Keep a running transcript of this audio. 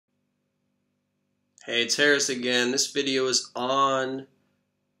Hey, it's Harris again. This video is on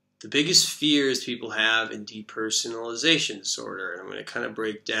the biggest fears people have in depersonalization disorder. And I'm going to kind of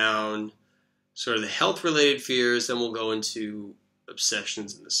break down sort of the health-related fears, then we'll go into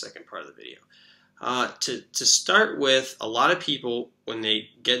obsessions in the second part of the video. To start with, a lot of people, when they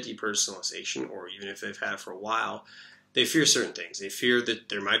get depersonalization, or even if they've had it for a while, they fear certain things. They fear that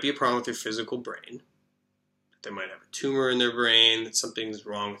there might be a problem with their physical brain, that they might have a tumor in their brain, that something's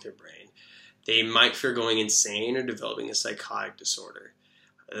wrong with their brain. They might fear going insane or developing a psychotic disorder.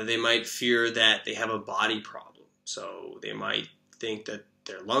 They might fear that they have a body problem. So they might think that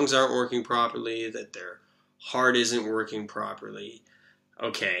their lungs aren't working properly, that their heart isn't working properly.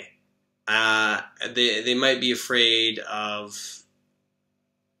 Okay. They might be afraid of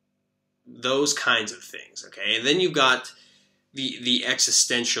those kinds of things. Okay. And then you've got the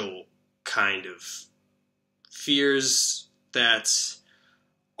existential kind of fears that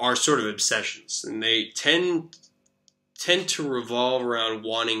are sort of obsessions, and they tend to revolve around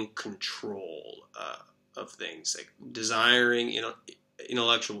wanting control of things, like desiring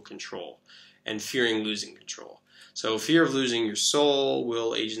intellectual control and fearing losing control. So fear of losing your soul,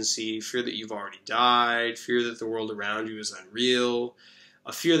 will, agency, fear that you've already died, fear that the world around you is unreal,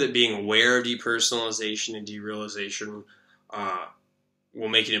 a fear that being aware of depersonalization and derealization will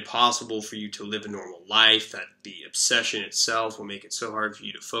make it impossible for you to live a normal life, that the obsession itself will make it so hard for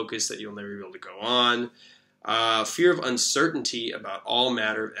you to focus that you'll never be able to go on. Fear of uncertainty about all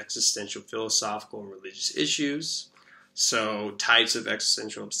matter of existential, philosophical, and religious issues. So types of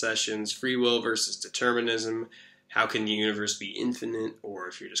existential obsessions: free will versus determinism. How can the universe be infinite? Or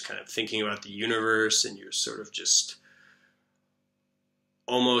if you're just kind of thinking about the universe and you're sort of just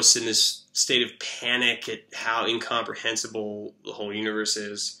almost in this state of panic at how incomprehensible the whole universe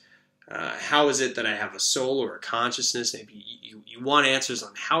is. How is it that I have a soul or a consciousness? Maybe you want answers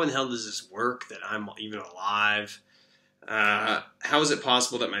on how in the hell does this work, that I'm even alive? How is it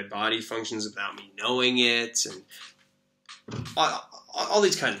possible that my body functions without me knowing it? And all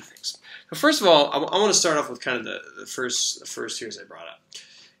these kinds of things. So first of all, I want to start off with kind of the first fears I brought up.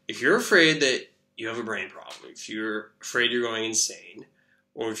 If you're afraid that you have a brain problem, if you're afraid you're going insane,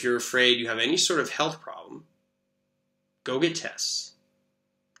 or if you're afraid you have any sort of health problem, go get tests.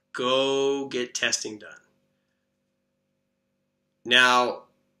 Go get testing done. Now,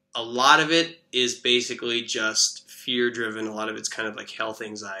 a lot of it is basically just fear-driven. A lot of it's kind of like health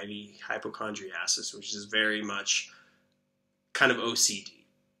anxiety, hypochondriasis, which is very much kind of OCD.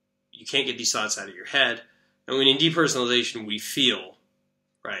 You can't get these thoughts out of your head. And when in depersonalization, we feel,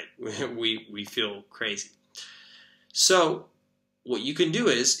 right? We feel crazy. So what you can do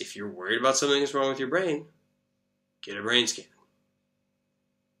is, if you're worried about something that's wrong with your brain, get a brain scan.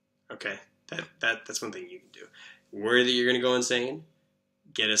 Okay, that's one thing you can do. Worried that you're going to go insane?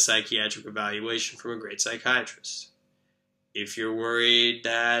 Get a psychiatric evaluation from a great psychiatrist. If you're worried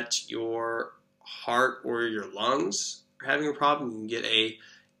that your heart or your lungs are having a problem, you can get a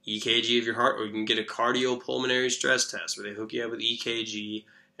EKG of your heart, or you can get a cardiopulmonary stress test where they hook you up with EKG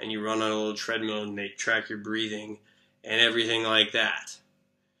and you run on a little treadmill and they track your breathing and everything like that.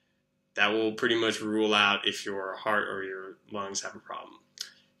 That will pretty much rule out if your heart or your lungs have a problem.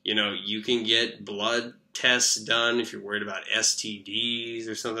 You know, you can get blood tests done if you're worried about STDs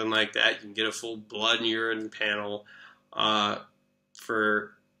or something like that. You can get a full blood and urine panel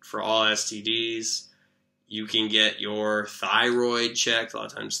for all STDs. You can get your thyroid checked. A lot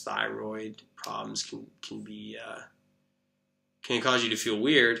of times thyroid problems can cause you to feel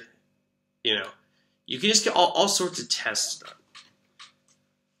weird. You know, you can just get all sorts of tests done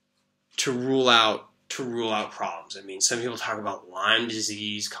to rule out problems. I mean, some people talk about Lyme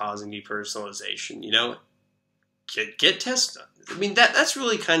disease causing depersonalization. You know, get tests done. I mean, that's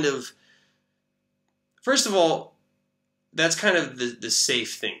really kind of, first of all, that's kind of the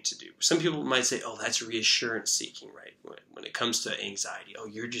safe thing to do. Some people might say, oh, that's reassurance seeking, right? When it comes to anxiety, oh,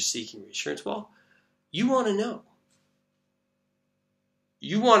 you're just seeking reassurance. Well, you want to know.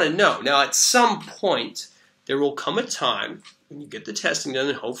 You want to know. Now, at some point, there will come a time when you get the testing done,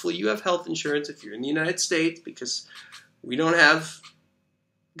 and hopefully you have health insurance if you're in the United States, because we don't have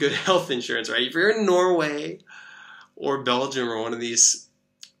good health insurance, right? If you're in Norway or Belgium or one of these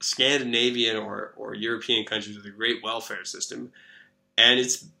Scandinavian or European countries with a great welfare system,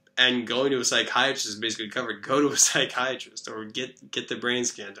 and going to a psychiatrist is basically covered, go to a psychiatrist or get the brain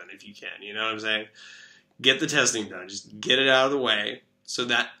scan done if you can. You know what I'm saying? Get the testing done. Just get it out of the way so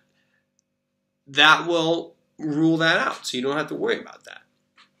that will rule that out, so you don't have to worry about that.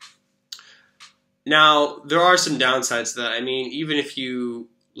 Now, there are some downsides to that. I mean, even if you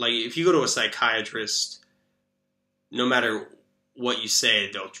go to a psychiatrist, no matter what you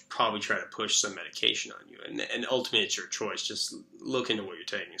say, they'll probably try to push some medication on you. And ultimately, it's your choice. Just look into what you're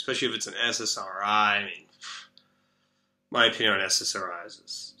taking, especially if it's an SSRI. I mean, my opinion on SSRIs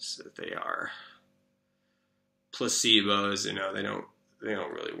is that they are placebos. You know, they don't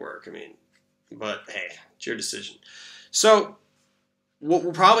really work. I mean, but hey, it's your decision. So what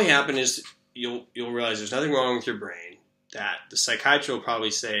will probably happen is you'll realize there's nothing wrong with your brain. That the psychiatrist will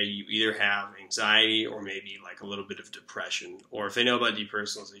probably say you either have anxiety or maybe like a little bit of depression, or if they know about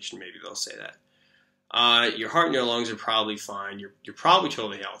depersonalization, maybe they'll say that. Your heart and your lungs are probably fine. You're probably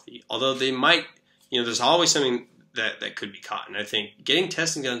totally healthy, although they might, there's always something that could be caught. And I think getting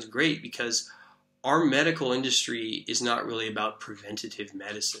testing done is great because our medical industry is not really about preventative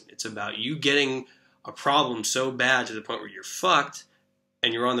medicine. It's about you getting a problem so bad to the point where you're fucked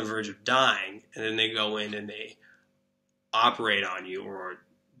and you're on the verge of dying, and then they go in and they operate on you or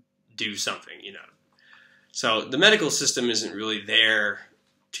do something, So the medical system isn't really there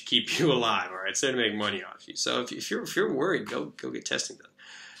to keep you alive, all right? It's there to make money off you. So if you're worried, go get testing done.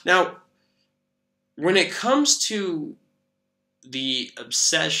 Now, when it comes to the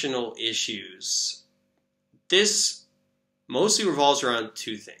obsessional issues, this mostly revolves around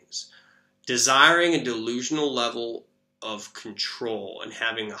two things: desiring a delusional level of control and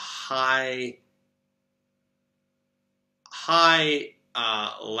having a high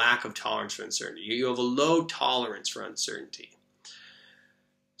lack of tolerance for uncertainty. You have a low tolerance for uncertainty.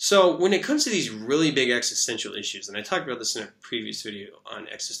 So when it comes to these really big existential issues, and I talked about this in a previous video on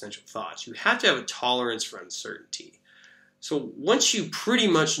existential thoughts, you have to have a tolerance for uncertainty. So once you pretty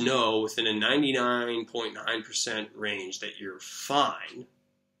much know within a 99.9% range that you're fine,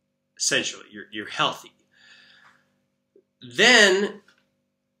 essentially, you're healthy, then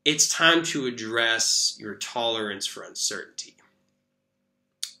it's time to address your tolerance for uncertainty.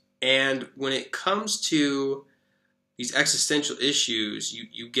 And when it comes to these existential issues,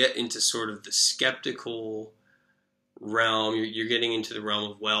 you get into sort of the skeptical realm. You're getting into the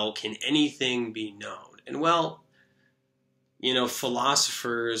realm of, well, can anything be known? And well,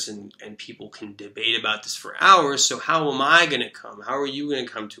 philosophers and people can debate about this for hours, so how are you going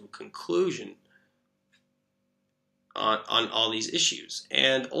to come to a conclusion on all these issues?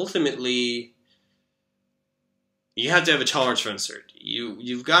 And ultimately, you have to have a tolerance for uncertainty.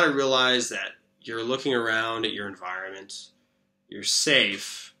 You've got to realize that you're looking around at your environment, you're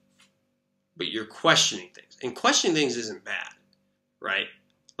safe, but you're questioning things. And questioning things isn't bad, right?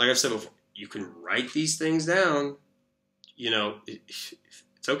 Like I've said before, you can write these things down.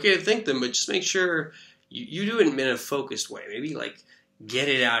 It's okay to think them, but just make sure you do it in a focused way. Maybe like get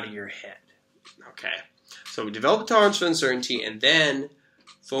it out of your head, okay? So we develop a tolerance for uncertainty and then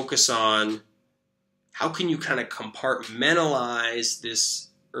focus on how can you kind of compartmentalize this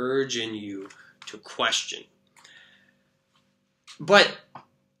urge in you to question. But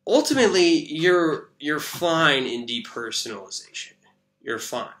ultimately, you're fine in depersonalization. You're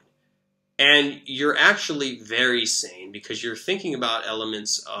fine. And you're actually very sane because you're thinking about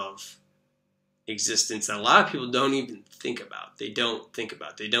elements of existence that a lot of people don't even think about. They don't think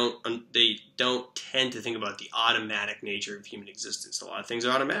about. They don't tend to think about the automatic nature of human existence. A lot of things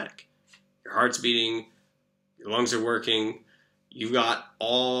are automatic. Your heart's beating, your lungs are working, you've got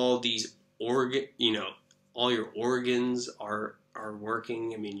all these all your organs are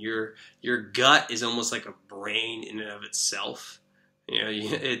working. I mean, your gut is almost like a brain in and of itself.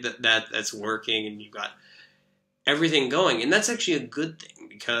 That's working, and you've got everything going, and that's actually a good thing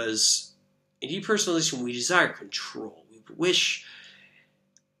because in depersonalization we desire control. We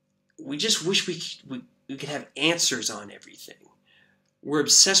just wish we could have answers on everything. We're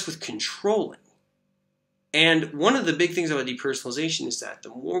obsessed with controlling. And one of the big things about depersonalization is that the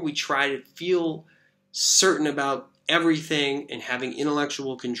more we try to feel certain about everything and having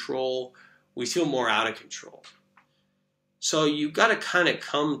intellectual control, we feel more out of control. So you've got to kind of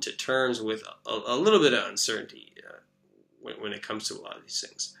come to terms with a little bit of uncertainty when it comes to a lot of these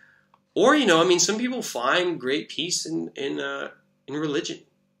things. Or, some people find great peace in religion.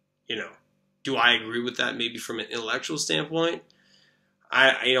 Do I agree with that? Maybe from an intellectual standpoint,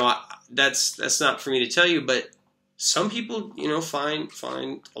 that's not for me to tell you. But some people, find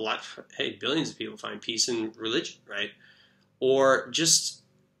a lot. Hey, billions of people find peace in religion, right? Or just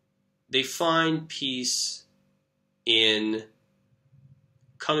they find peace in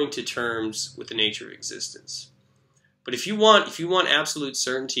coming to terms with the nature of existence. But if you want absolute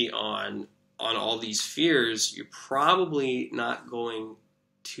certainty on all these fears, you're probably not going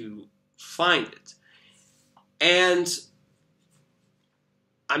to find it. And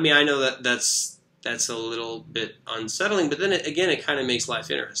I mean, I know that's a little bit unsettling, but then it kind of makes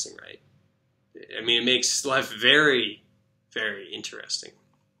life interesting, right? I mean, it makes life very, Very interesting.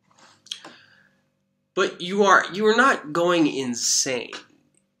 But you are not going insane.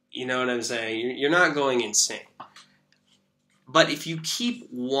 You know what I'm saying? You're not going insane. But if you keep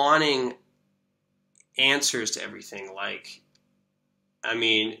wanting answers to everything, like, I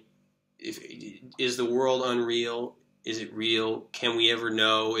mean, is the world unreal? Is it real? Can we ever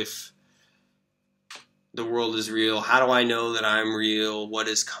know if the world is real? How do I know that I'm real? What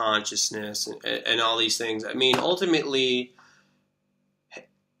is consciousness? And all these things. I mean, ultimately,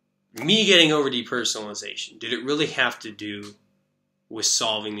 me getting over depersonalization, did it really have to do with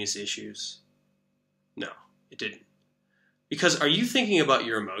solving these issues? No, it didn't. Because are you thinking about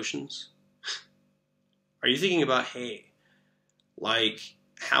your emotions? Are you thinking about, hey, like,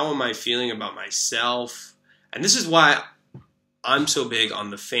 how am I feeling about myself? And this is why I'm so big on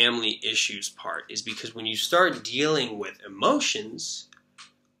the family issues part, is because when you start dealing with emotions,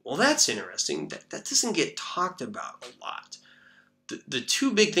 well, that's interesting. That doesn't get talked about a lot. The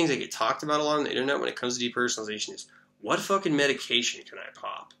two big things that get talked about a lot on the internet when it comes to depersonalization is, what fucking medication can I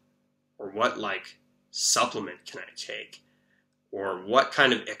pop? Or what, like, supplement can I take? Or what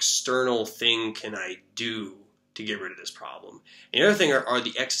kind of external thing can I do to get rid of this problem? And the other thing are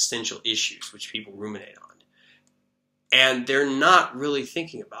the existential issues, which people ruminate on. And they're not really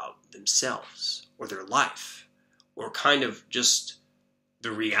thinking about themselves or their life or kind of just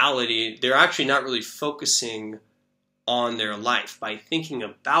the reality. They're actually not really focusing on their life. By thinking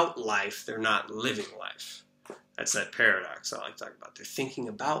about life, they're not living life. That's that paradox I like to talk about. They're thinking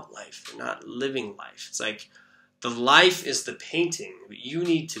about life. They're not living life. It's like the life is the painting, but you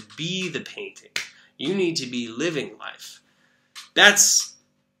need to be the painting. You need to be living life. That's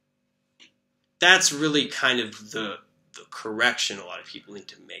really kind of the correction a lot of people need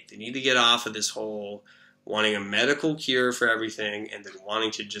to make. They need to get off of this whole wanting a medical cure for everything and then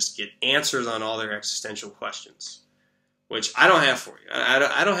wanting to just get answers on all their existential questions, which I don't have for you.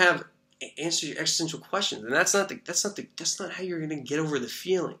 I don't have answers to your existential questions, and that's not how you're going to get over the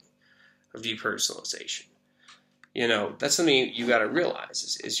feeling of depersonalization. You know, that's something you got to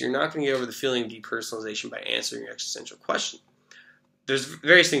realize is you're not going to get over the feeling of depersonalization by answering your existential question. There's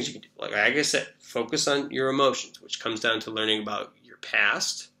various things you can do. Like I said, focus on your emotions, which comes down to learning about your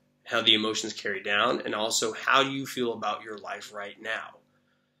past, how the emotions carry down, and also how you feel about your life right now.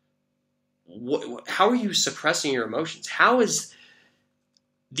 How are you suppressing your emotions?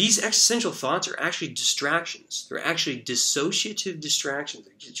 These existential thoughts are actually distractions. They're actually dissociative distractions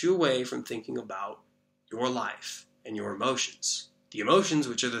that get you away from thinking about your life and your emotions. The emotions,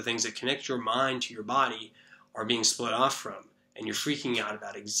 which are the things that connect your mind to your body, are being split off from, and you're freaking out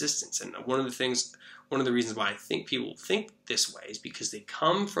about existence. And one of the reasons why I think people think this way is because they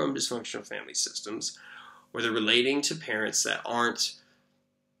come from dysfunctional family systems where they're relating to parents that aren't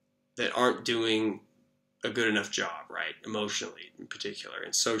doing a good enough job, right? Emotionally in particular,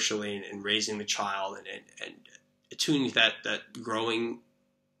 and socially, and raising the child, and attuning to that growing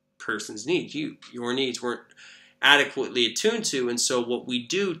person's needs. Your needs weren't adequately attuned to, and so what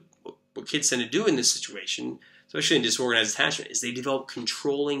kids tend to do in this situation, especially in disorganized attachment, is they develop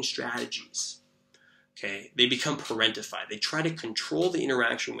controlling strategies. Okay, they become parentified. They try to control the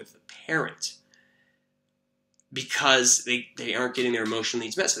interaction with the parent because they aren't getting their emotional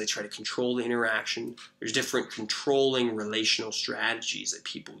needs met, so they try to control the interaction. There's different controlling relational strategies that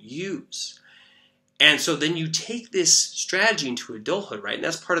people use. And so then you take this strategy into adulthood, right? And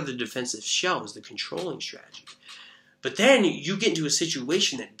that's part of the defensive shell, is the controlling strategy. But then you get into a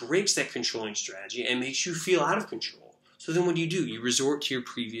situation that breaks that controlling strategy and makes you feel out of control. So then what do? You resort to your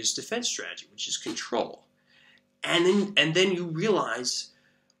previous defense strategy, which is control. And then you realize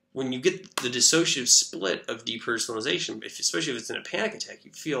when you get the dissociative split of depersonalization, especially if it's in a panic attack,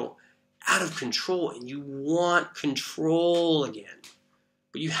 you feel out of control and you want control again.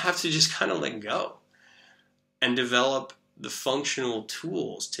 But you have to just kind of let go and develop the functional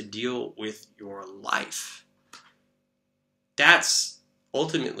tools to deal with your life. That's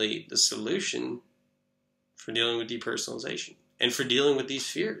ultimately the solution for dealing with depersonalization and for dealing with these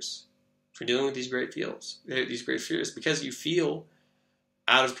fears, for dealing with these great fears, because you feel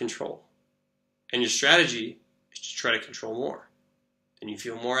out of control. And your strategy is to try to control more. And you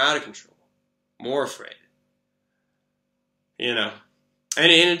feel more out of control, more afraid. You know.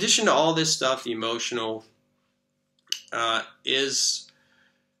 And in addition to all this stuff, the emotional is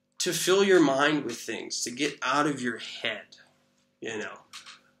to fill your mind with things, to get out of your head, you know,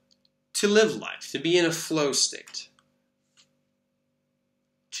 to live life, to be in a flow state,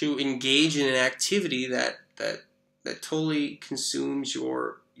 to engage in an activity that totally consumes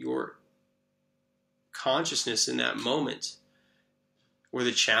your consciousness in that moment, where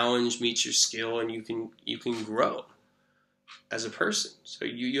the challenge meets your skill and you can grow. as a person. So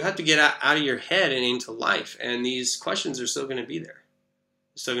you have to get out of your head and into life. And these questions are still going to be there.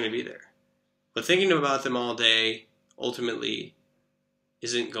 They're still going to be there. But thinking about them all day ultimately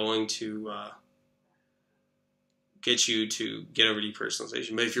isn't going to get you to get over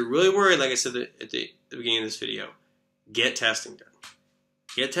depersonalization. But if you're really worried, like I said at the beginning of this video, get testing done.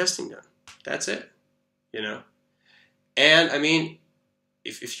 Get testing done. That's it. You know? And I mean,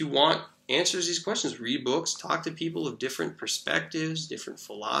 if you want answers to these questions, read books, talk to people of different perspectives, different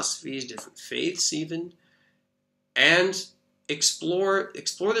philosophies, different faiths even, and explore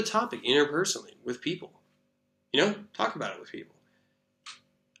the topic interpersonally with people. You know, talk about it with people.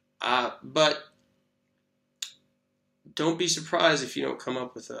 But don't be surprised if you don't come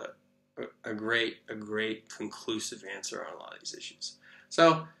up with a great conclusive answer on a lot of these issues.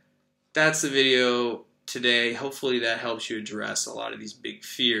 So that's the video today. Hopefully that helps you address a lot of these big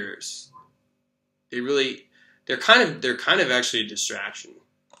fears. They're kind of actually a distraction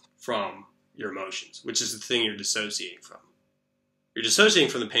from your emotions, which is the thing you're dissociating from. You're dissociating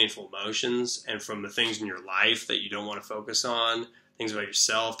from the painful emotions and from the things in your life that you don't want to focus on, things about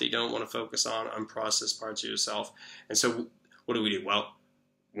yourself that you don't want to focus on, unprocessed parts of yourself. And so what do? Well,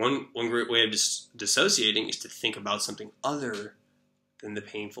 one great way of dissociating is to think about something other than the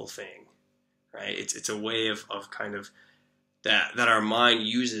painful thing, right? It's a way of kind of that our mind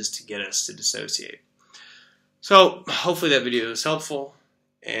uses to get us to dissociate. So hopefully that video is helpful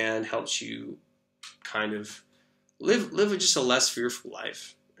and helps you kind of live just a less fearful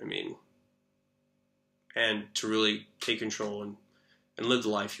life. I mean, and to really take control and live the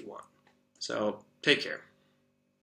life you want. So take care.